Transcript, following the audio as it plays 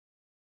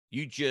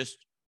You just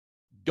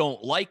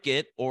don't like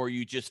it, or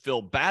you just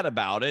feel bad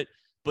about it.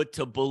 But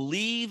to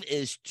believe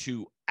is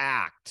to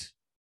act.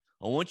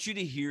 I want you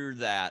to hear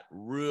that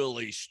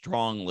really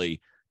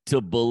strongly.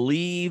 To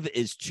believe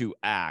is to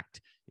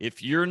act.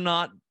 If you're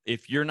not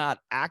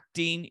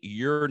acting,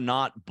 you're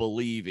not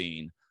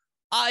believing.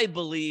 I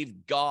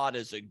believe God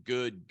is a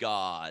good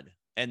God.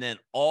 And then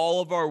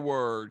all of our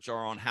words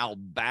are on how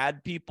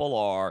bad people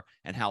are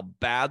and how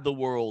bad the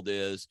world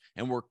is.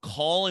 And we're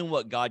calling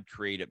what God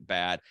created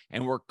bad.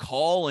 And we're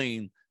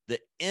calling the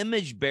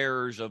image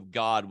bearers of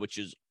God, which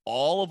is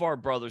all of our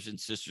brothers and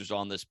sisters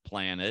on this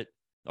planet,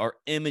 are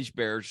image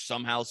bearers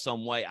somehow,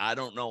 some way. I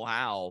don't know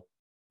how,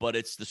 but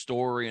it's the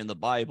story in the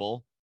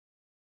Bible.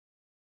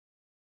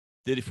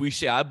 That if we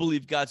say, I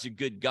believe God's a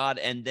good God,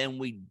 and then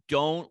we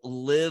don't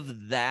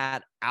live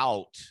that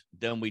out,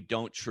 then we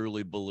don't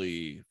truly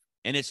believe.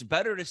 And it's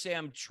better to say,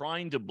 I'm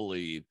trying to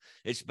believe.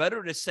 It's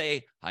better to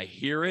say, I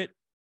hear it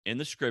in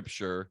the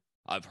scripture.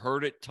 I've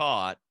heard it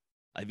taught.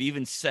 I've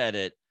even said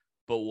it.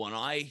 But when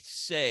I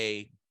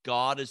say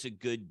God is a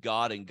good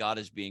God and God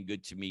is being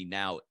good to me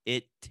now,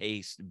 it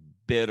tastes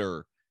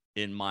bitter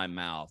in my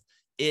mouth.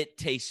 It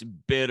tastes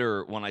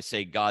bitter when I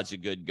say God's a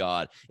good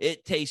God.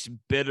 It tastes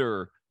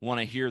bitter when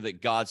I hear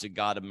that God's a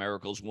God of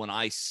miracles, when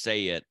I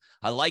say it.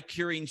 I like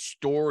hearing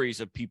stories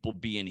of people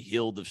being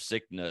healed of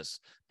sickness,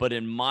 but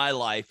in my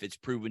life, it's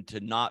proven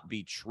to not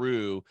be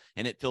true.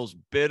 And it feels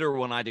bitter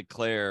when I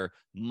declare,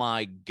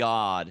 my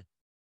God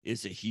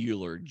is a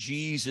healer.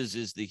 Jesus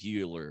is the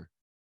healer.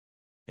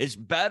 It's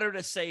better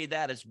to say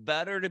that. It's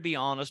better to be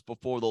honest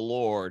before the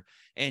Lord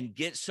and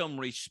get some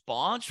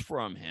response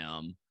from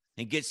him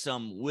and get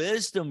some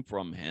wisdom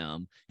from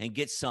him and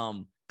get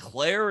some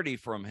clarity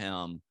from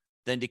him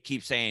than to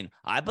keep saying,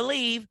 I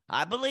believe,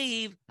 I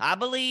believe, I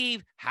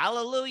believe,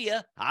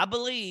 hallelujah, I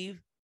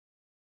believe.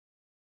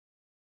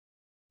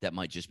 That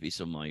might just be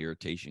some of my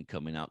irritation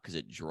coming out because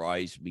it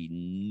drives me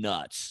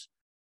nuts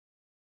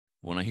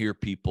when I hear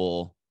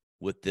people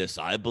with this,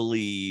 I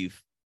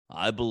believe,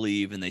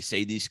 and they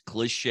say these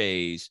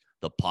cliches,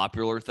 the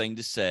popular thing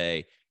to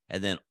say,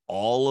 and then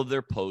all of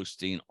their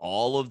posting,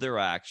 all of their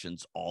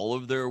actions, all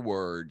of their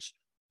words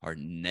are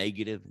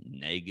negative,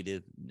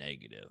 negative,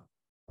 negative.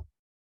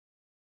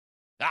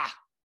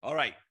 All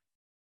right.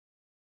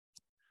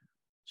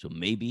 So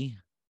maybe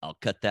I'll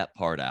cut that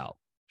part out.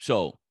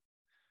 So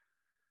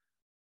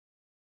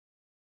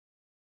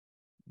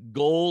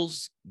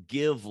goals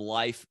give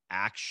life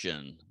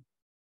action.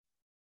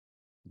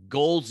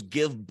 Goals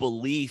give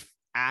belief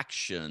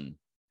action.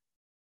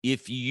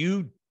 If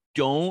you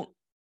don't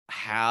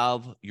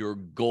have your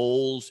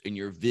goals and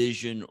your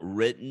vision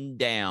written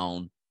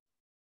down,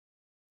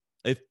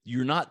 if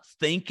you're not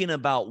thinking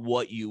about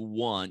what you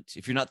want,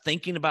 if you're not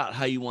thinking about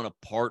how you want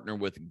to partner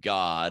with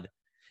God,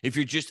 if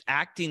you're just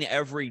acting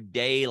every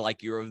day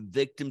like you're a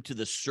victim to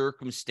the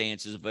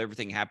circumstances of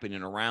everything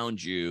happening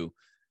around you,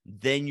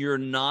 then you're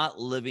not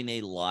living a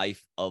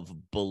life of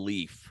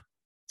belief.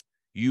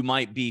 You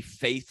might be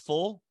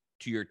faithful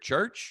to your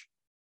church,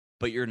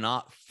 but you're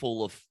not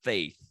full of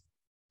faith.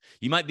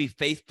 You might be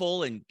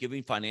faithful in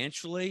giving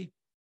financially,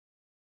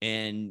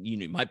 and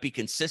you might be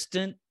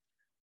consistent,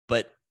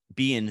 but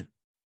being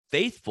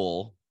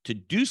faithful to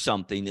do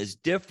something is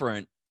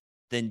different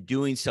than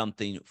doing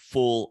something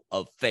full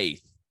of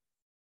faith.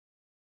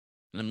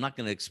 And I'm not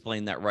going to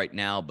explain that right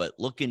now, but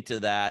look into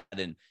that.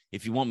 And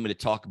if you want me to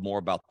talk more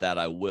about that,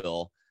 I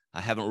will. I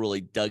haven't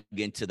really dug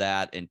into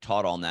that and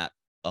taught on that,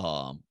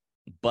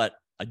 but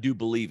I do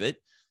believe it.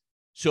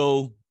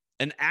 So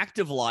an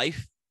active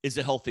life is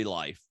a healthy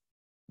life.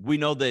 We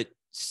know that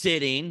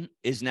sitting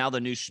is now the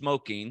new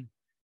smoking.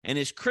 And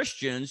as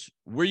Christians,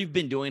 we've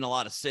been doing a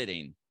lot of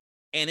sitting.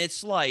 And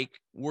it's like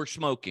we're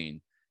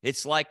smoking.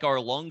 It's like our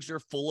lungs are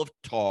full of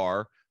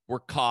tar. We're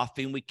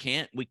coughing. We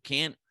can't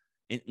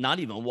not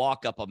even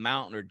walk up a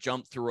mountain or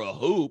jump through a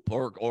hoop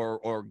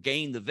or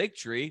gain the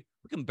victory.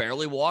 We can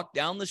barely walk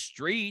down the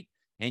street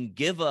and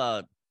give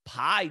a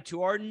pie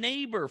to our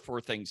neighbor for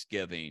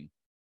Thanksgiving.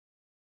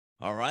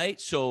 All right.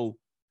 So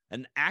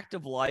an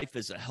active life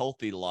is a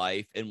healthy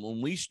life. And when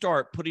we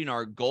start putting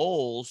our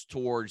goals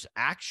towards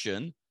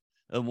action,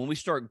 and when we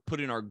start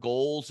putting our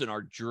goals and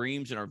our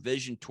dreams and our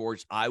vision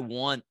towards, I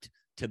want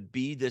to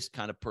be this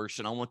kind of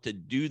person, I want to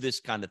do this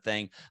kind of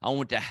thing, I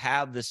want to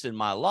have this in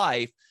my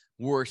life,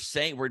 we're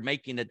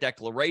making a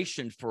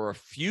declaration for a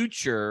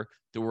future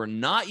that we're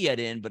not yet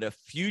in, but a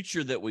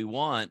future that we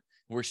want.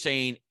 We're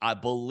saying, I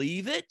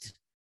believe it,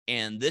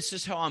 and this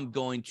is how I'm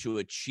going to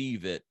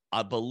achieve it.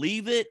 I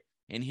believe it,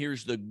 and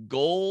here's the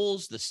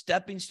goals, the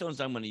stepping stones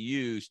I'm going to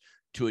use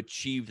to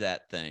achieve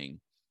that thing.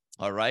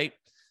 All right?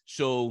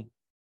 So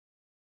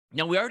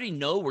now we already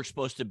know we're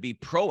supposed to be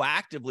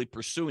proactively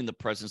pursuing the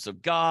presence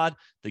of God,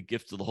 the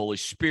gift of the Holy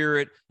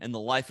Spirit, and the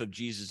life of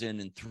Jesus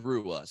in and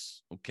through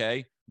us,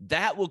 okay?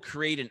 That will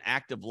create an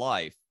active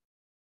life.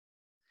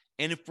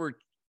 And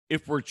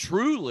if we're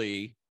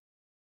truly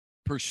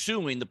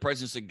pursuing the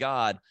presence of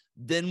God,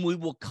 then we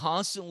will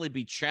constantly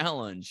be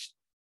challenged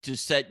to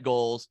set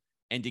goals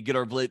and to get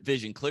our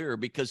vision clearer,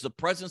 because the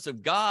presence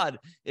of God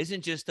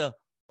isn't just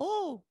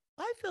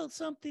I felt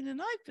something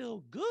and I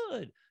feel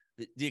good.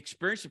 The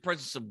experience of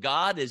presence of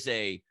God is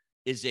a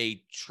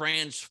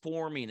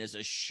transforming, is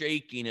a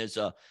shaking, is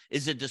a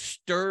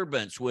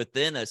disturbance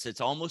within us.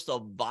 It's almost a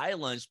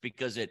violence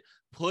because it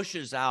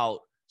pushes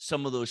out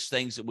some of those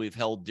things that we've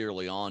held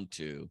dearly on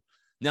to.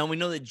 Now we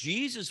know that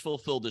Jesus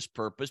fulfilled his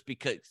purpose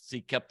because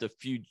he kept a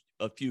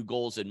few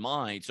goals in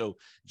mind. So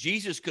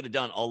Jesus could have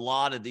done a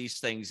lot of these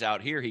things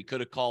out here. He could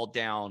have called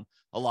down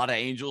a lot of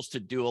angels to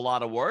do a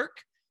lot of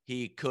work.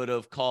 He could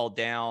have called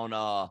down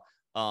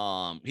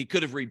he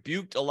could have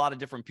rebuked a lot of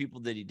different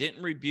people that he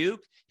didn't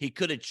rebuke. He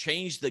could have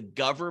changed the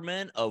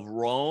government of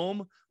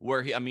Rome,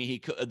 where he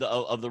could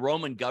of the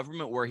Roman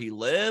government where he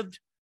lived.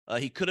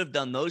 He could have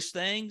done those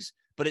things,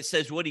 but it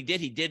says what he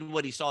did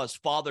what he saw his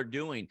father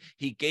doing.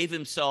 He gave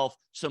himself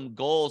some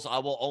goals. I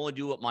will only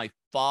do what my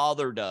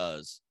father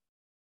does.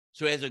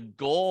 So he has a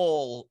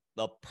goal,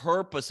 the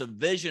purpose, a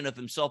vision of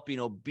himself being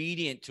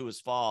obedient to his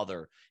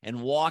father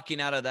and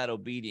walking out of that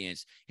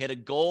obedience. He had a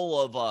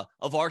goal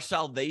of our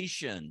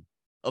salvation,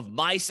 of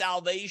my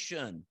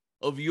salvation,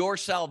 of your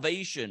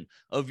salvation,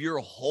 of your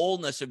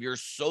wholeness, of your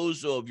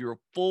sozo, of your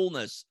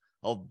fullness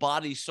of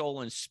body,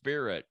 soul, and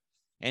spirit.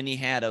 And he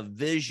had a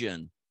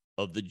vision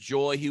of the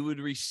joy he would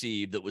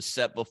receive that was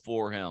set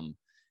before him.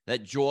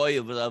 That joy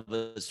of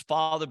his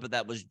father, but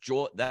that was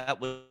joy,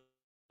 that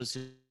was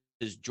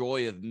his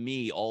joy of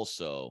me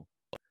also.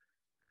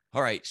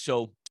 All right,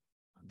 so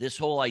this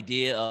whole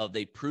idea of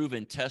they prove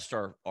and test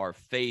our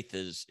faith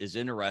is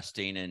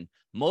interesting, and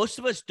most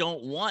of us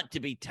don't want to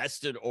be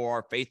tested or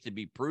our faith to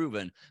be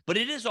proven, but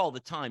it is all the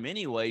time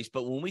anyways.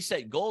 But when we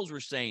set goals, we're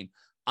saying,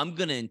 I'm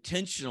going to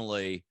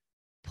intentionally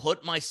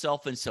put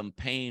myself in some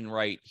pain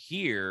right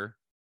here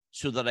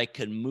so that I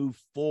can move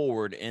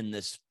forward in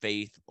this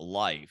faith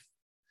life.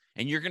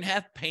 And you're going to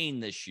have pain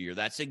this year.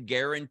 That's a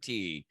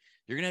guarantee.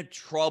 You're going to have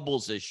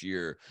troubles this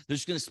year.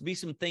 There's going to be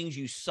some things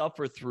you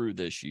suffer through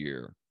this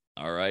year.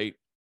 All right.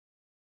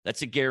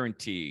 That's a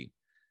guarantee.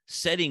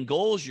 Setting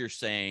goals, you're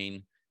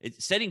saying,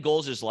 setting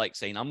goals is like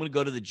saying, I'm going to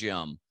go to the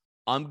gym.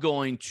 I'm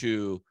going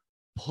to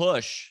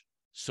push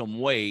some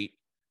weight,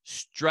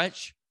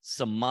 stretch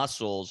some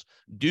muscles,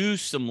 do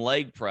some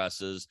leg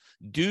presses,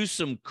 do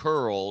some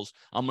curls.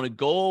 I'm going to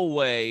go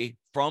away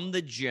from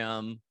the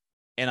gym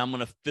and I'm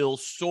going to feel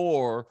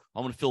sore.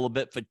 I'm going to feel a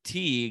bit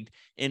fatigued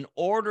in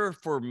order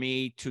for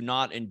me to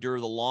not endure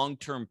the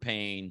long-term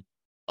pain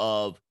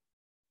of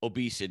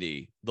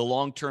obesity, the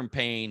long-term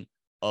pain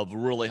of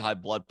really high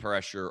blood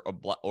pressure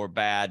or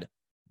bad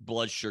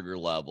blood sugar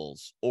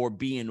levels, or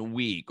being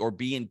weak, or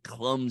being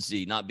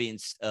clumsy, not being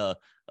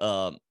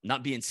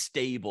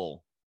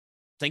stable.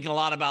 Thinking a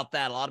lot about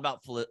that, a lot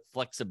about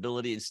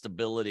flexibility and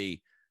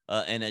stability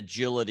and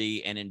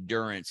agility and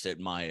endurance at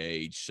my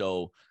age.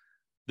 So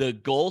the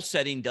goal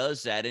setting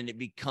does that, and it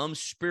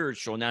becomes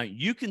spiritual. Now,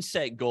 you can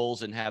set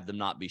goals and have them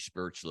not be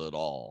spiritual at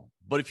all.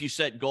 But if you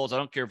set goals, I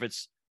don't care if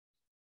it's,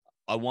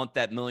 I want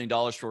that $1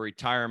 million for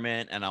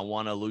retirement and I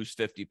want to lose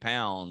 50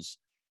 pounds.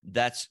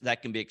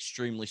 That can be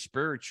extremely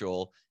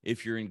spiritual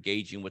if you're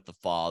engaging with the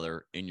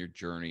Father in your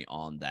journey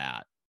on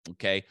that.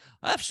 Okay.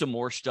 I have some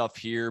more stuff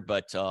here,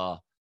 but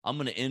I'm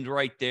going to end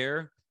right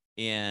there.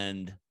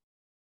 And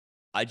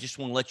I just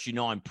want to let you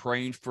know I'm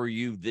praying for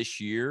you this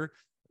year,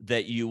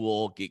 that you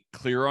will get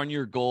clear on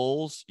your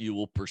goals, you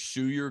will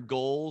pursue your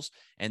goals,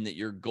 and that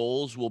your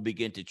goals will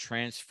begin to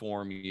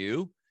transform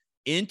you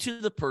into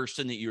the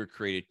person that you were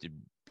created to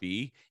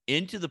be,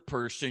 into the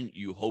person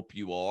you hope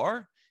you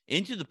are,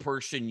 into the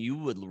person you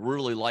would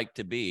really like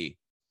to be.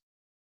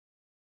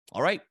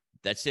 All right,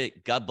 that's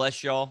it. God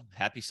bless y'all.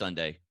 Happy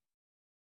Sunday.